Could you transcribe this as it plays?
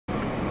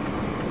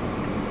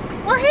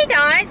Hey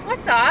guys,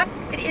 what's up?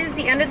 It is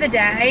the end of the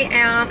day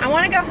and I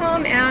want to go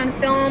home and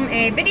film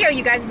a video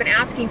you guys have been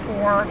asking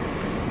for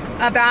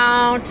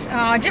about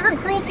different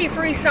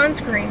cruelty-free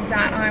sunscreens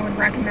that I would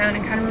recommend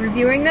and kind of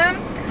reviewing them.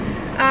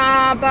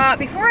 But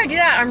before I do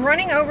that, I'm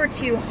running over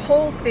to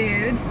Whole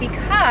Foods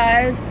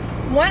because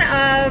one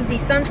of the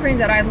sunscreens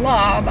that I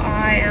love,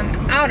 I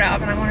am out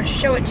of and I want to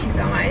show it to you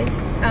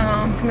guys. So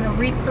I'm going to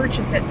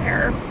repurchase it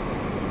there.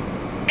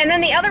 And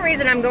then the other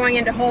reason I'm going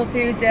into Whole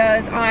Foods is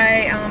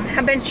I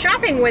have been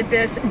shopping with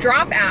this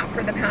Drop app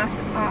for the past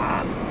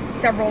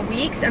several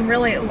weeks and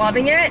really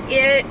loving it.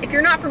 If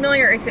you're not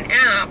familiar, it's an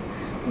app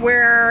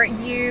where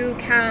you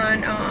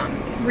can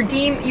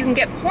you can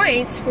get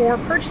points for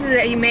purchases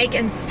that you make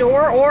in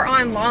store or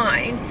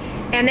online,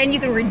 and then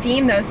you can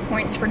redeem those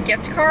points for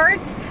gift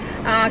cards.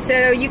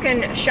 So you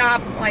can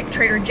shop like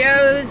Trader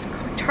Joe's,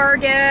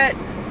 Target,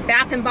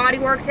 Bath and Body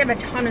Works. They have a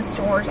ton of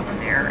stores on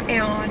there,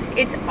 and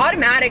it's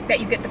automatic that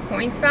you get the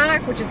points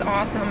back, which is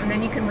awesome, and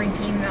then you can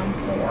redeem them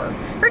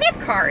for gift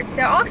cards.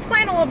 So I'll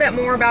explain a little bit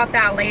more about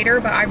that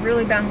later, but I've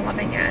really been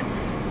loving it.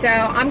 So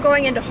I'm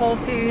going into Whole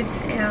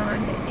Foods,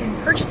 and in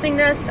purchasing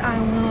this, I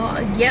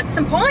will get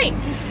some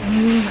points.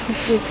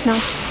 Hopefully it's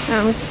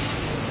not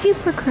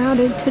super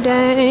crowded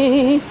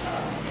today.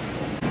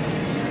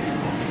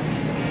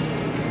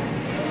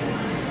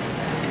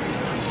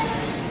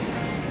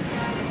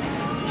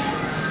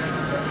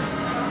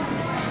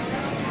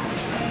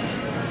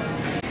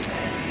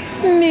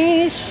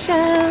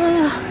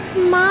 Michelle,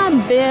 my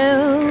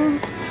bill.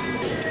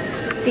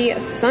 The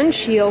Sun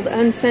Shield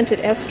Unscented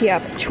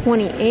SPF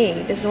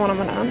 28 is the one I'm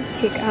gonna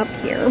pick up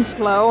here.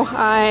 Hello,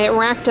 I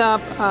racked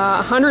up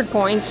 100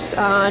 points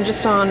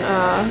just on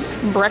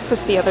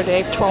breakfast the other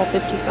day,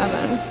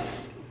 12.57.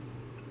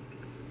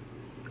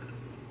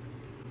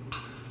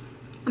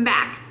 I'm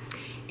back,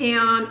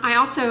 and I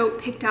also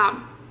picked up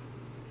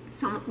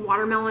some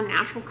watermelon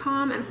natural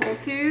calm at Whole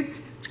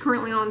Foods. It's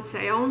currently on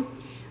sale.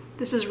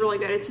 This is really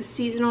good. It's a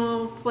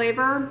seasonal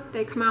flavor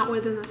they come out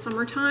with in the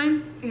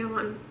summertime,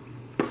 and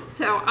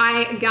so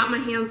I got my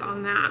hands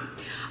on that.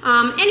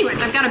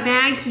 Anyways, I've got a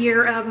bag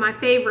here of my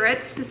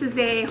favorites. This is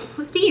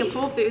speaking of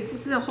Whole Foods,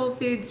 this is a Whole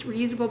Foods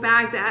reusable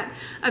bag that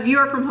a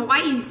viewer from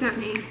Hawaii sent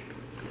me.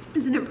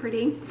 Isn't it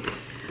pretty?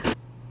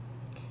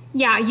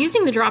 Yeah,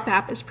 using the Drop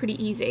app is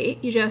pretty easy.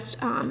 You just,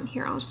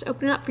 here, I'll just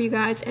open it up for you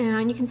guys,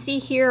 and you can see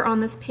here on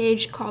this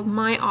page called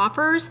My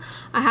Offers,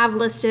 I have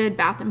listed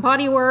Bath and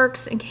Body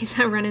Works in case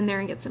I run in there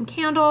and get some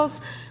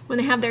candles when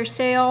they have their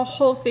sale,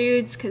 Whole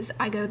Foods, because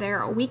I go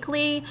there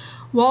weekly,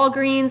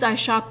 Walgreens, I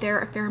shop there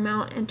a fair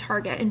amount, and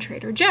Target and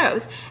Trader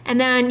Joe's.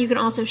 And then you can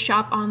also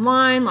shop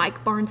online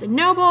like Barnes &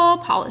 Noble,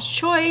 Paula's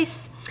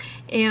Choice,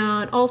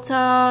 and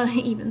Ulta,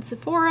 even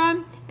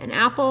Sephora and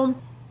Apple.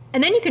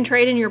 And then you can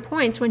trade in your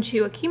points once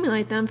you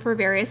accumulate them for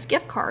various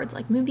gift cards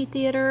like movie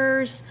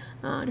theaters,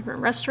 different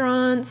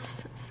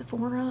restaurants,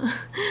 Sephora,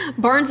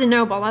 Barnes &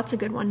 Noble, that's a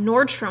good one.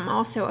 Nordstrom,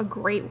 also a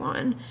great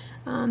one.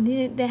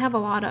 They have a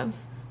lot of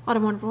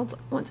wonderful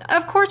ones.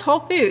 Of course,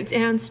 Whole Foods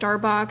and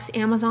Starbucks,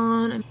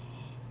 Amazon.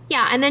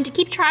 Yeah, and then to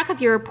keep track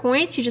of your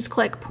points, you just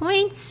click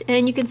points,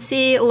 and you can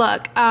see,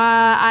 look,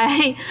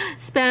 I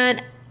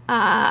spent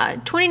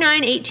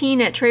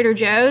 $29.18 at Trader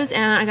Joe's,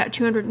 and I got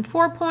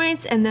 204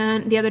 points. And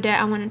then the other day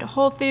I went into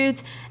Whole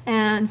Foods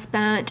and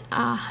spent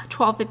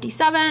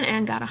 $12.57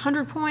 and got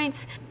 100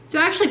 points. So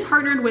I actually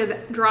partnered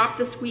with Drop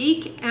this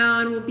week,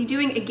 and we'll be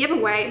doing a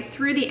giveaway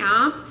through the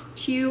app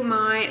to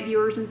my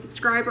viewers and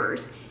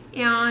subscribers.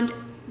 And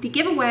the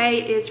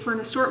giveaway is for an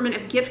assortment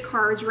of gift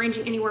cards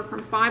ranging anywhere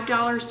from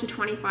 $5 to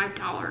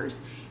 $25.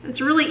 And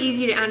it's really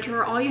easy to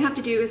enter. All you have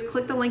to do is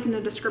click the link in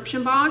the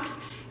description box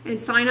and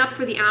sign up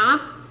for the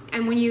app.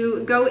 And when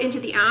you go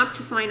into the app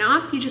to sign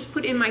up, you just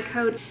put in my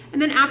code.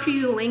 And then after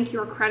you link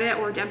your credit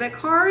or debit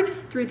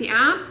card through the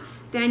app,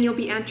 then you'll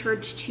be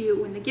entered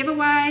to win the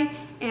giveaway.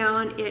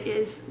 And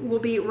will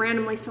be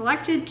randomly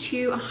selected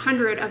to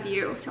 100 of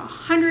you. So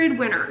 100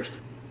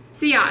 winners.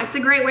 So yeah, it's a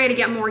great way to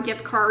get more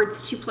gift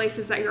cards to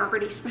places that you're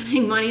already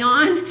spending money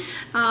on.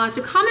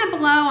 So comment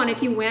below on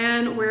if you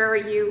win where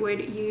you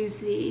would use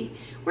the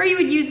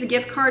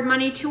gift card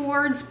money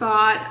towards.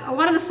 But a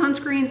lot of the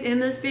sunscreens in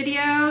this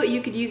video,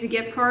 you could use a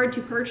gift card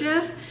to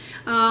purchase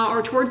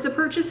or towards the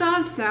purchase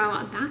of.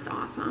 So that's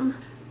awesome.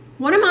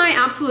 One of my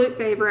absolute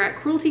favorite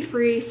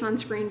cruelty-free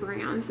sunscreen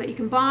brands that you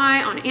can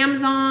buy on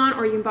Amazon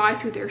or you can buy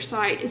through their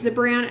site is the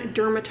brand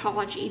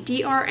Dermatology,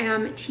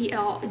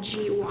 D-R-M-T-L-G-Y.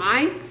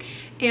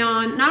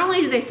 And not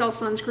only do they sell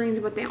sunscreens,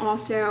 but they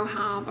also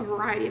have a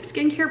variety of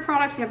skincare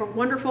products. They have a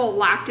wonderful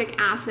lactic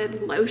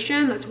acid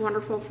lotion that's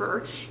wonderful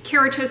for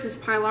keratosis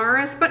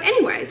pilaris. But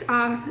anyways,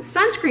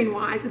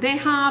 sunscreen-wise, they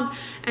have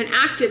an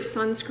active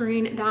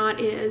sunscreen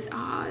that is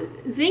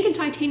zinc and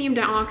titanium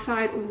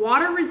dioxide,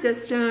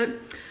 water-resistant.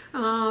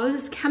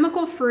 This is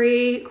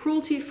chemical-free,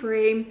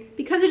 cruelty-free.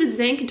 Because it is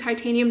zinc and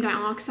titanium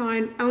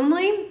dioxide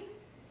only,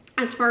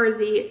 as far as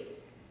the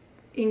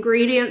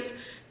ingredients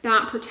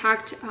that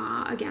protect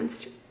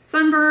against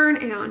sunburn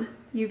and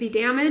UV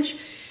damage,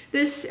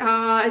 This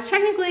is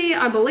technically,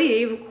 I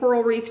believe,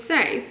 coral reef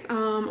safe,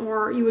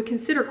 or you would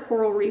consider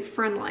coral reef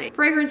friendly.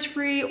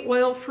 Fragrance-free,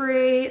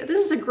 oil-free.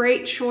 This is a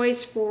great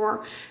choice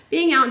for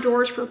being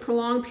outdoors for a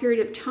prolonged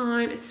period of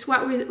time. It's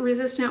sweat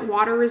resistant,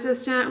 water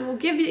resistant. It will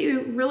give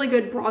you really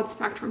good broad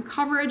spectrum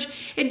coverage.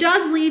 It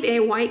does leave a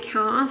white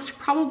cast.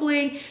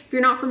 Probably, if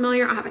you're not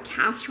familiar, I have a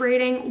cast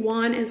rating.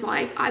 1 is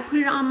like, I put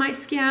it on my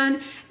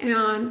skin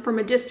and from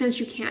a distance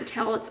you can't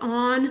tell it's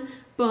on,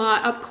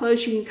 but up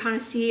close you can kind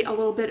of see a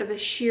little bit of a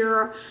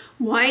sheer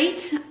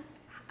white,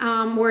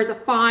 whereas a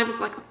 5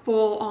 is like a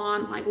full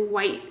on like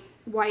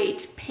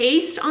white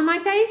paste on my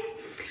face.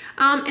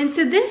 And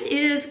so this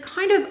is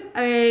kind of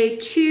a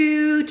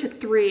 2 to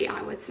 3,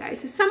 I would say.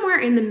 So somewhere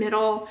in the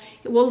middle.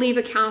 It will leave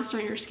a cast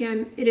on your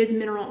skin. It is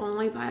mineral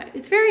only, but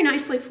it's very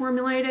nicely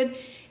formulated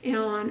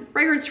and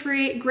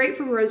fragrance-free, great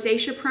for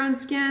rosacea-prone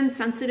skin,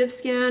 sensitive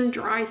skin,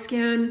 dry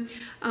skin.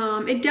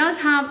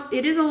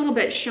 It is a little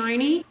bit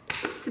shiny.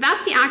 So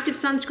that's the active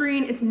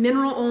sunscreen. It's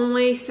mineral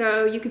only,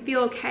 so you can feel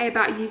okay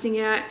about using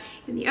it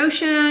in the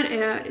ocean.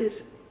 It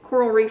is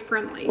coral reef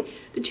friendly.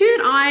 The two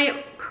that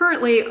I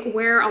currently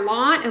wear a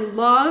lot and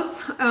love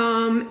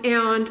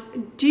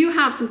and do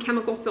have some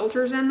chemical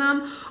filters in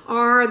them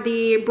are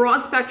the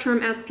broad spectrum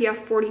SPF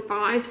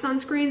 45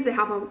 sunscreens. They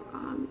have a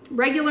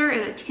regular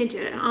and a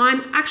tinted, and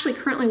I'm actually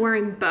currently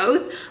wearing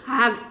both. I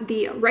have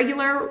the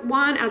regular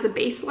one as a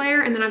base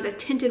layer and then I have the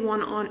tinted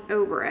one on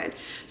over it.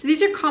 So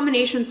these are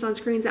combination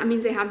sunscreens. That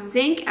means they have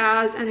zinc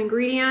as an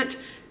ingredient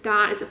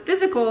that is a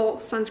physical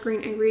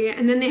sunscreen ingredient,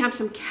 and then they have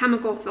some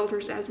chemical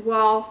filters as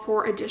well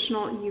for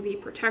additional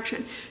UV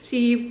protection. So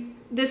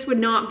this would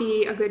not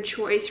be a good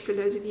choice for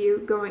those of you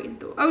going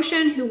into the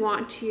ocean who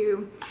want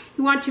to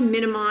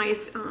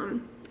minimize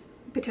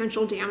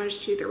potential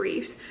damage to the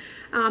reefs.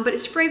 But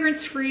it's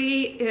fragrance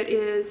free. It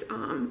is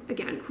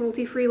again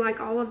cruelty free like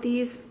all of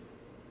these.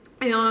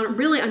 And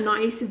really a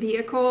nice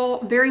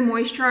vehicle, very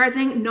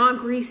moisturizing, not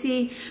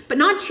greasy, but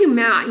not too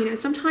matte. You know,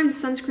 sometimes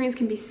sunscreens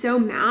can be so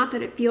matte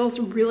that it feels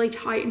really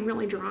tight and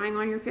really drying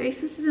on your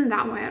face. This isn't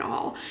that way at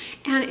all.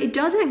 And it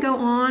doesn't go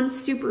on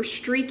super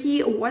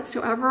streaky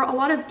whatsoever. A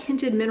lot of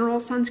tinted mineral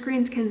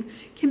sunscreens can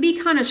be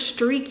kind of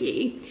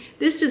streaky.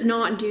 This does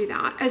not do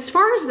that. As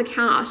far as the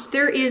cast,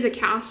 there is a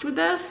cast with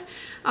this.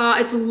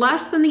 It's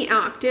less than the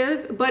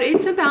active, but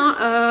it's about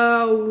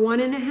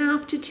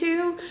 1.5 to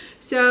 2.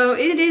 So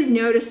it is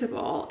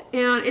noticeable,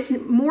 and it's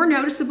more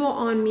noticeable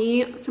on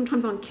me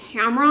sometimes on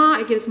camera.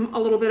 It gives a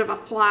little bit of a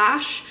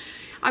flash,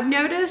 I've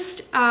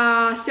noticed.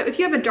 So if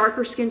you have a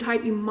darker skin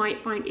type, you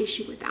might find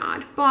issue with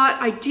that. But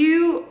I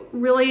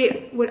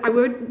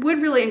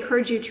would really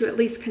encourage you to at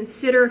least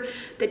consider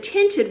the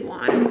tinted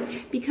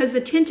one, because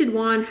the tinted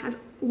one has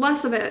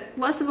less of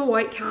a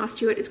white cast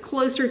to it. It's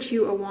closer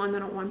to a 1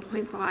 than a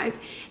 1.5,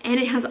 and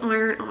it has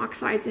iron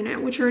oxides in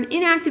it, which are an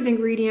inactive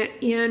ingredient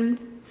in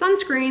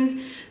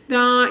sunscreens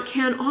that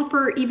can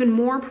offer even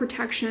more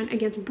protection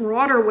against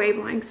broader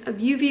wavelengths of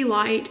UV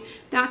light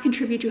that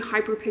contribute to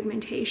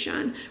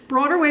hyperpigmentation.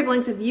 Broader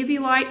wavelengths of UV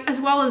light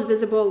as well as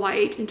visible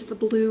light into the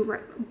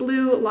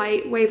blue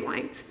light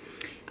wavelengths.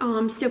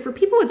 So for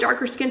people with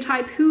darker skin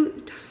types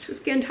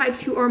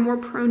who are more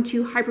prone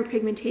to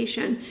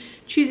hyperpigmentation,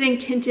 choosing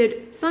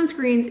tinted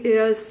sunscreens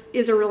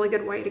is a really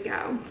good way to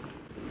go.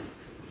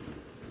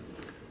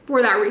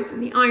 For that reason,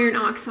 the iron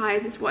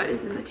oxides is what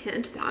is in the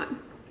tint that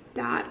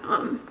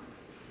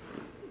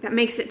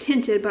makes it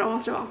tinted, but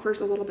also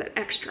offers a little bit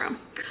extra.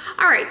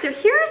 All right, so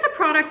here's a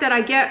product that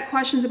I get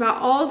questions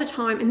about all the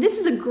time, and this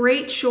is a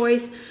great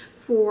choice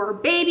for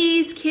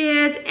babies,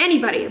 kids,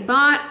 anybody,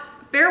 but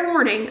fair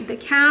warning, the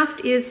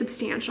cast is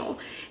substantial,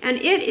 and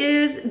it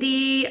is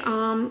the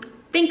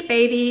Think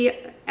Baby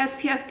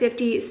SPF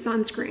 50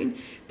 sunscreen.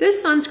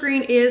 This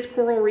sunscreen is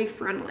coral reef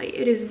friendly.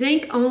 It is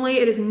zinc only.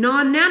 It is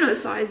non-nano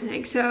size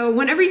zinc. So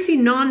whenever you see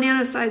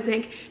non-nano size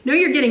zinc, know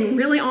you're getting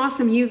really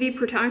awesome UV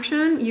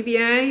protection,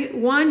 UVA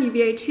 1,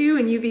 UVA 2,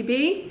 and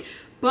UVB,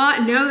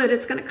 but know that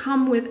it's going to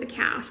come with a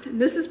cast.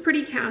 And this is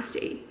pretty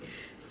casty.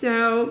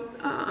 So,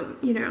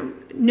 you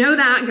know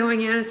that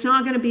going in. It's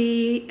not going to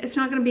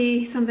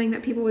be something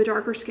that people with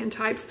darker skin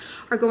types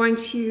are going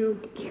to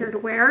care to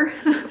wear.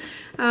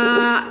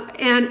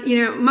 And,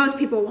 you know, most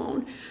people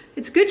won't.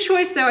 It's a good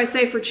choice, though, I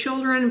say, for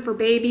children and for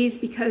babies,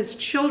 because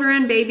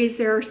babies,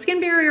 their skin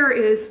barrier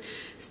is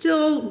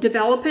still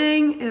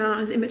developing,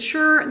 is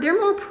immature. They're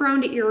more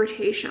prone to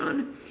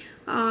irritation.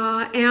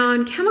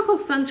 And chemical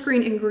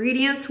sunscreen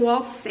ingredients,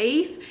 while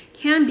safe,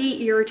 can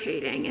be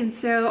irritating, and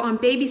so on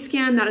baby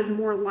skin that is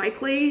more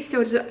likely.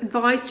 So it's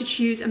advised to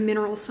choose a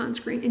mineral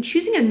sunscreen, and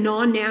choosing a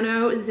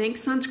non-nano zinc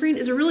sunscreen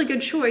is a really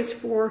good choice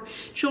for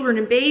children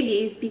and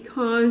babies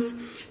because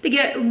they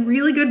get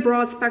really good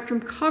broad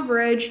spectrum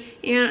coverage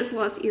and it's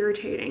less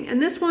irritating.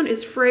 And this one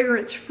is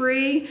fragrance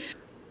free.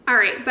 All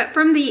right, but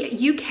from the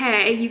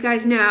UK, you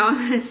guys know, I'm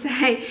gonna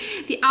say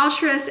the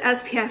Altruist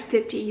SPF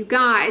 50. You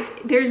guys,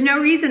 there's no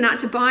reason not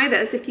to buy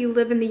this if you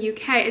live in the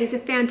UK. It is a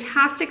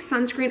fantastic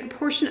sunscreen. A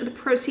portion of the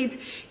proceeds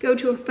go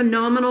to a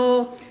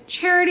phenomenal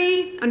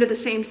charity under the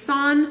same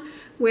sun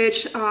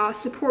which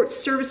supports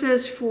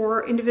services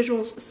for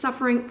individuals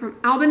suffering from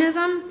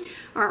albinism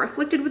or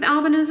afflicted with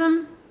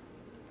albinism.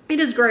 It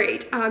is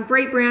great.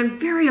 Great brand,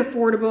 very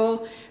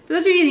affordable. For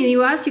those of you in the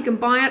US, you can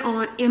buy it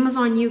on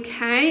Amazon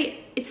UK.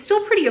 It's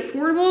still pretty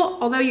affordable,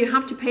 although you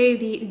have to pay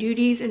the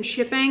duties and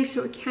shipping,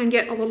 so it can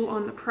get a little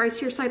on the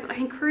pricier side, but I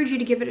encourage you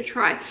to give it a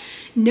try.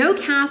 No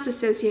cast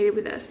associated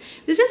with this.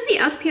 This is the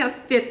SPF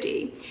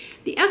 50.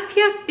 The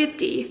SPF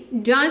 50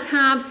 does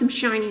have some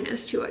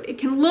shininess to it. It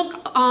can look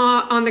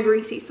on the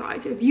greasy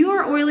side. So if you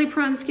are oily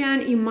prone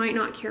skin, you might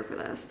not care for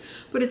this.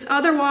 But it's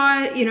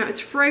otherwise, you know, it's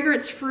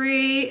fragrance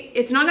free.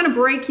 It's not gonna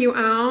break you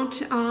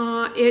out.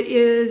 It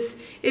is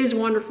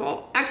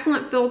wonderful.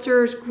 Excellent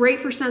filters, great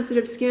for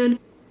sensitive skin.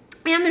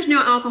 And there's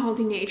no alcohol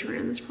denaturant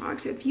in this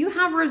product. So if you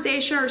have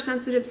rosacea or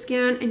sensitive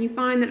skin and you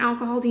find that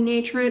alcohol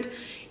denaturant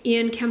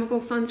in chemical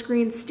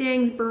sunscreen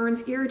stings,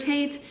 burns,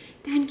 irritates,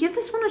 then give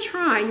this one a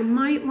try. You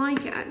might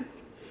like it.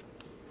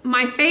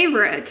 My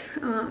favorite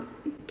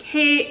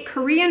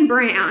Korean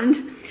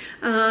brand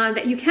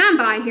that you can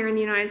buy here in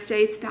the United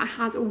States that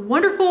has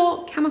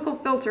wonderful chemical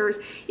filters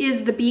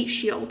is the Beet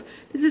Shield.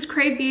 This is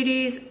Crave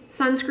Beauty's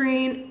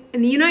sunscreen.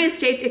 In the United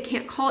States, it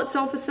can't call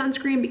itself a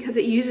sunscreen because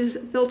it uses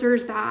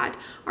filters that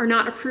are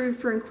not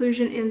approved for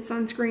inclusion in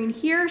sunscreen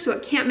here, so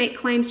it can't make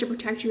claims to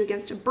protect you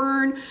against a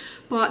burn.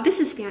 But this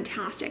is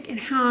fantastic. It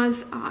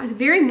has, it's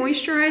very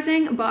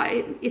moisturizing, but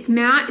it's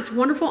matte. It's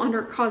wonderful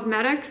under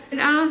cosmetics. It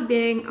as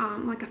being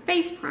like a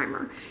face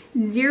primer.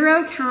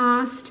 Zero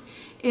cast,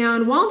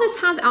 and while this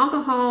has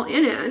alcohol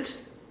in it,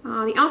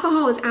 the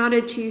alcohol is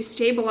added to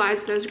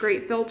stabilize those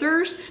great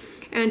filters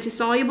and to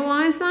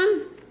solubilize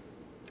them.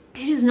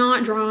 It is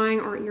not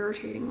drying or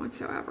irritating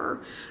whatsoever.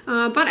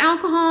 But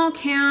alcohol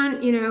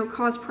can, you know,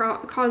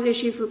 cause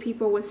issue for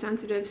people with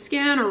sensitive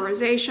skin or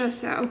rosacea,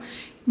 so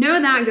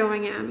know that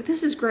going in. But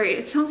this is great.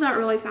 It sells out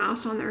really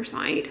fast on their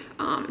site.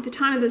 At the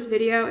time of this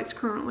video, it's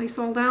currently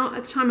sold out.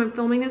 At the time I'm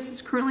filming this,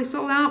 it's currently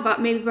sold out,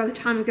 but maybe by the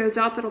time it goes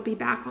up, it'll be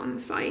back on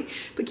the site.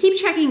 But keep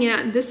checking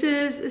in. This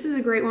is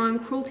a great one,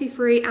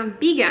 cruelty-free and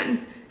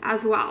vegan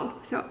as well.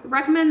 So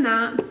recommend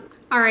that.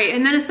 All right,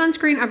 and then a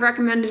sunscreen I've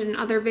recommended in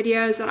other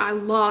videos that I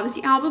love is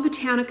the Alba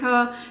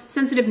Botanica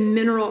Sensitive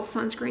Mineral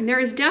Sunscreen. There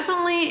is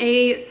definitely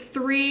a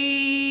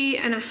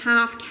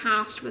 3.5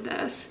 cast with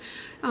this.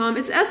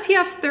 It's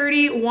SPF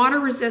 30, water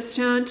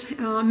resistant,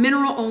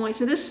 mineral only.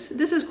 So this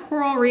is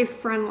coral reef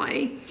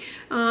friendly.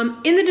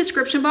 In the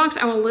description box,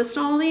 I will list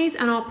all these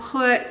and I'll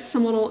put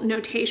some little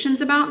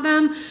notations about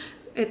them.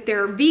 If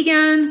they're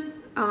vegan,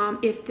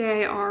 if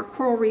they are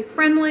coral reef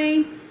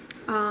friendly,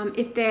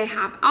 if they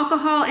have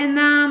alcohol in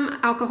them,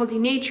 alcohol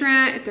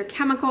denaturant, if they're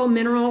chemical,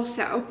 mineral.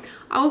 So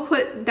I will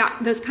put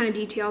those kind of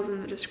details in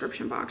the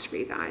description box for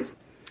you guys.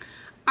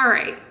 All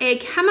right, a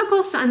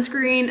chemical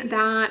sunscreen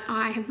that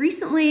I have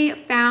recently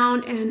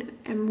found and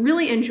am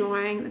really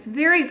enjoying, that's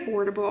very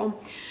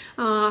affordable.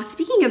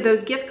 Speaking of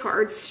those gift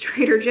cards,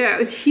 Trader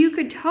Joe's, you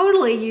could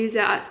totally use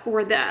that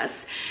for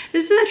this.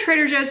 This is a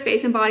Trader Joe's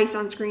Face and Body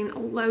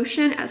Sunscreen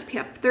Lotion,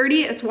 SPF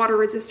 30. It's water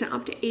resistant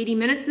up to 80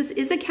 minutes. This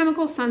is a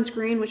chemical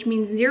sunscreen, which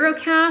means zero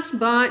cast,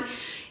 but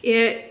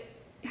it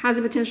has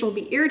the potential to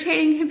be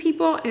irritating to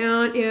people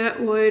and it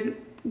would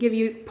give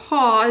you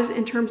pause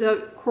in terms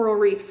of coral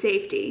reef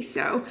safety.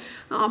 So,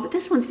 but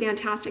this one's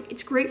fantastic.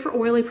 It's great for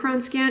oily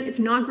prone skin. It's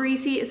not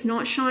greasy, it's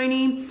not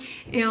shiny,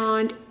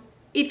 and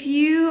if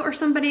you are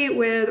somebody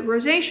with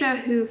rosacea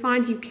who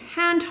finds you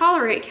can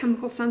tolerate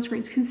chemical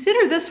sunscreens,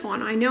 consider this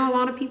one. I know a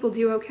lot of people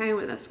do okay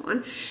with this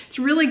one. It's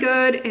really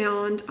good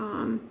and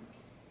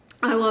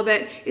I love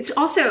it. It's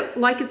also,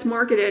 like it's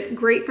marketed,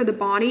 great for the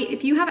body.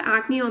 If you have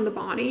acne on the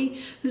body,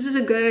 this is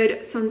a good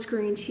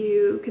sunscreen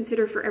to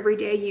consider for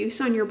everyday use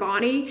on your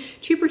body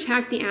to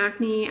protect the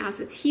acne as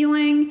it's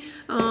healing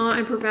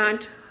and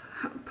prevent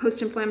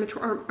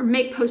post-inflammatory or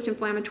make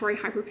post-inflammatory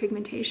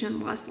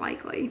hyperpigmentation less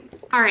likely.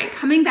 All right,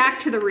 coming back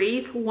to the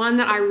Reef, one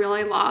that I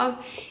really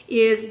love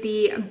is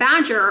the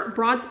Badger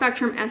Broad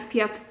Spectrum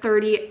SPF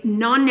 30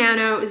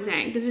 Non-Nano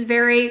Zinc. This is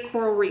very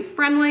coral reef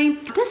friendly.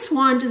 This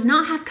one does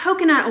not have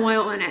coconut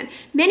oil in it.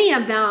 Many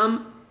of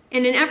them,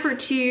 in an effort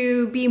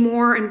to be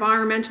more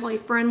environmentally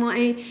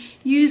friendly,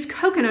 use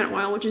coconut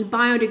oil, which is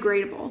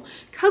biodegradable.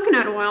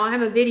 Coconut oil, I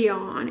have a video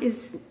on,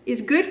 is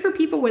good for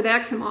people with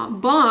eczema,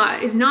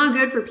 but is not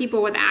good for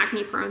people with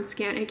acne-prone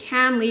skin. It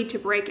can lead to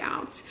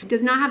breakouts. It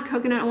does not have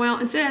coconut oil.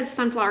 Instead, it has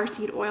sunflower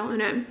seed oil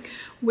in it,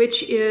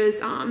 which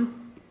is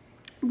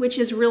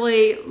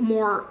really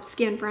more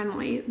skin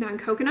friendly than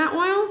coconut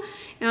oil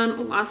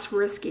and less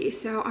risky.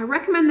 So I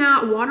recommend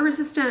that. Water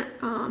resistant,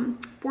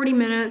 40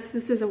 minutes.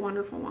 This is a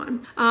wonderful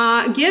one.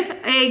 Give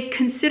a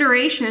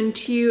consideration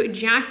to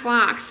Jack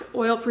Black's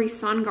Oil-Free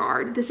Sun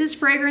Guard. This is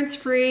fragrance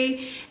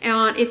free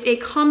and it's a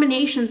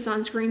combination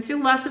sunscreen, so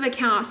less of a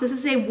cast. This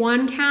is a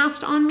 1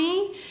 cast on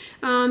me.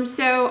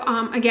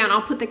 Again,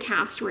 I'll put the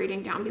cast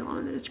rating down below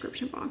in the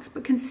description box,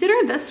 but consider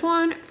this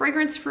one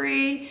fragrance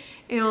free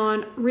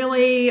and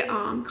really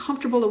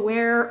comfortable to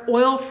wear,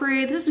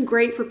 oil-free. This is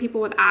great for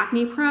people with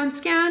acne-prone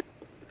skin.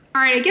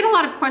 All right, I get a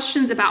lot of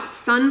questions about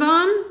Sun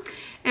Bum,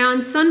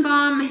 and Sun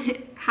Bum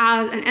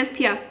has an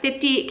SPF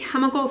 50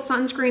 chemical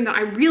sunscreen that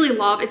I really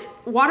love. It's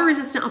water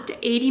resistant up to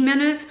 80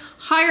 minutes,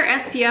 higher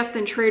SPF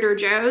than Trader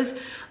Joe's.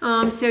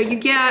 So you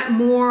get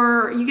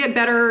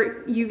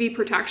better UV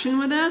protection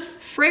with this.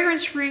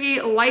 Fragrance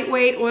free,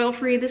 lightweight, oil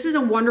free. This is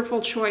a wonderful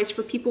choice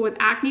for people with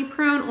acne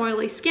prone,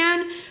 oily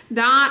skin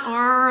that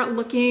are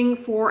looking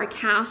for a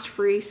cast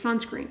free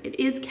sunscreen. It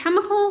is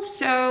chemical,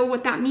 so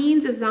what that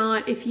means is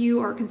that if you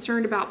are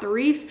concerned about the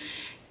reefs,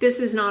 this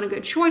is not a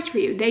good choice for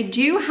you. They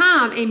do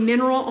have a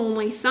mineral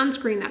only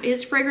sunscreen that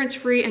is fragrance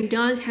free and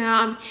does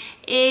have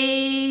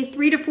a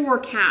 3 to 4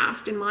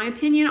 cast, in my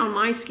opinion, on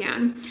my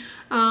skin,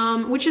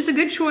 which is a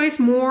good choice,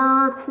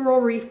 more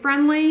coral reef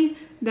friendly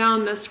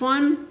than this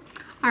one.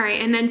 All right,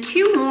 and then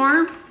 2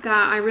 more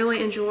that I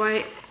really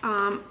enjoy.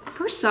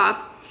 First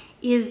up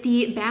is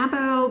the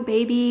Babo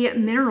Baby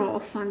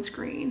Mineral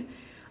Sunscreen.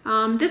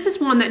 This is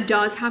one that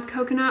does have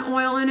coconut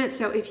oil in it,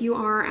 so if you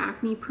are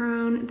acne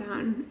prone,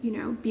 then, you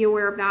know, be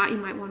aware of that. You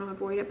might want to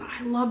avoid it, but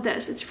I love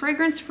this. It's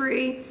fragrance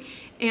free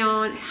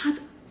and has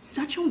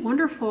such a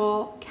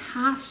wonderful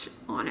cast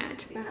on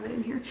it. I have it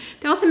in here.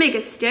 They also make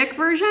a stick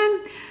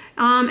version,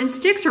 and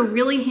sticks are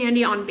really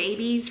handy on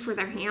babies for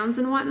their hands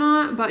and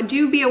whatnot, but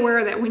do be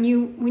aware that when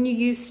you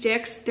use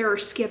sticks, there are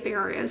skip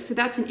areas, so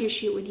that's an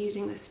issue with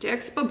using the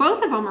sticks, but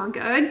both of them are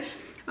good.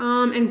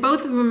 And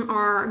both of them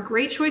are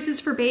great choices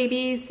for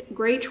babies,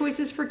 great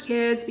choices for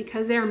kids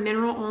because they are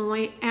mineral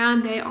only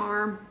and they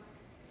are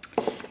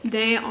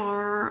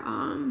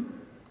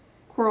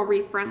coral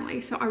reef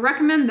friendly. So I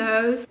recommend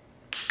those.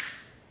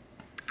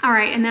 All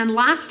right, and then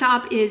last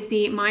up is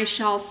the My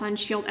Shell Sun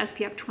Shield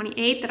SPF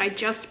 28 that I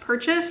just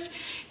purchased.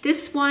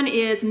 This one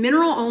is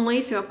mineral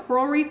only, so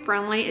coral reef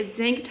friendly. It's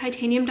zinc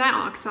titanium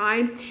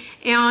dioxide,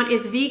 and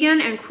it's vegan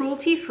and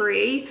cruelty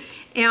free.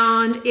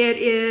 And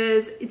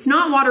it's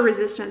not water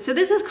resistant. So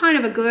this is kind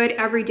of a good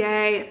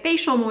everyday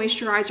facial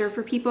moisturizer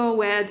for people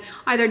with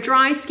either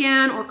dry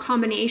skin or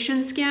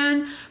combination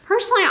skin.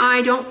 Personally,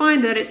 I don't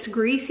find that it's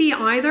greasy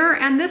either,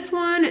 and this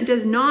one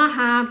does not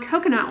have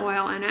coconut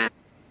oil in it.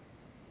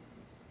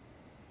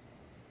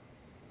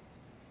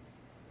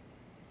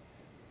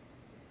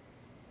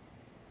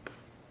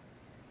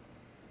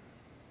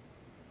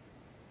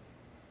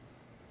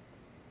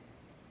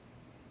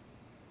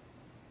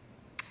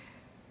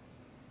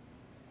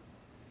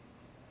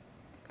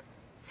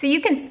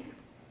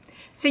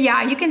 So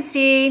yeah, you can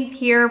see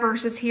here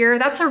versus here,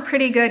 that's a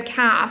pretty good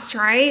cast,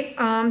 right?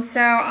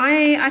 So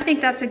I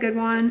think that's a good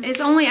one. It's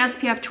only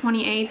SPF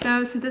 28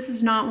 though, so this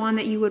is not one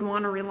that you would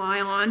want to rely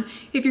on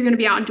if you're going to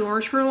be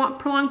outdoors for a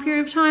prolonged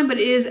period of time, but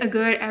it is a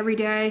good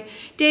everyday,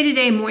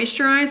 day-to-day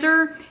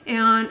moisturizer,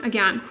 and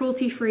again,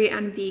 cruelty-free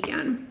and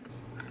vegan.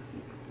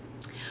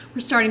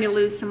 We're starting to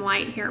lose some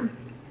light here.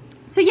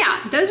 So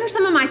yeah, those are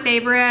some of my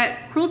favorite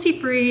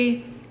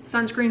cruelty-free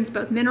sunscreens,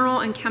 both mineral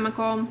and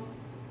chemical,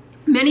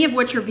 many of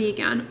which are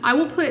vegan. I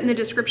will put in the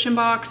description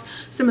box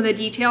some of the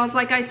details,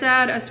 like I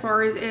said, as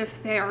far as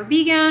if they are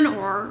vegan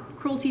or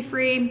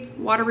cruelty-free,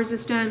 water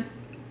resistant,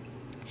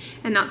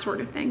 and that sort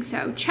of thing.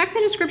 So check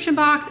the description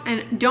box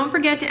and don't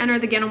forget to enter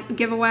the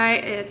giveaway.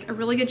 It's a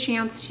really good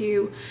chance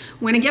to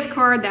win a gift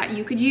card that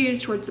you could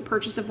use towards the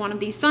purchase of one of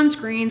these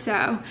sunscreens.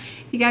 So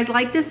if you guys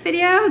like this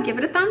video, give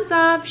it a thumbs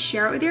up,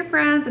 share it with your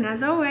friends, and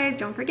as always,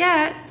 don't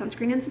forget,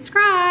 sunscreen and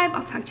subscribe.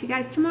 I'll talk to you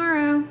guys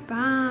tomorrow.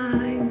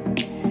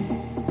 Bye.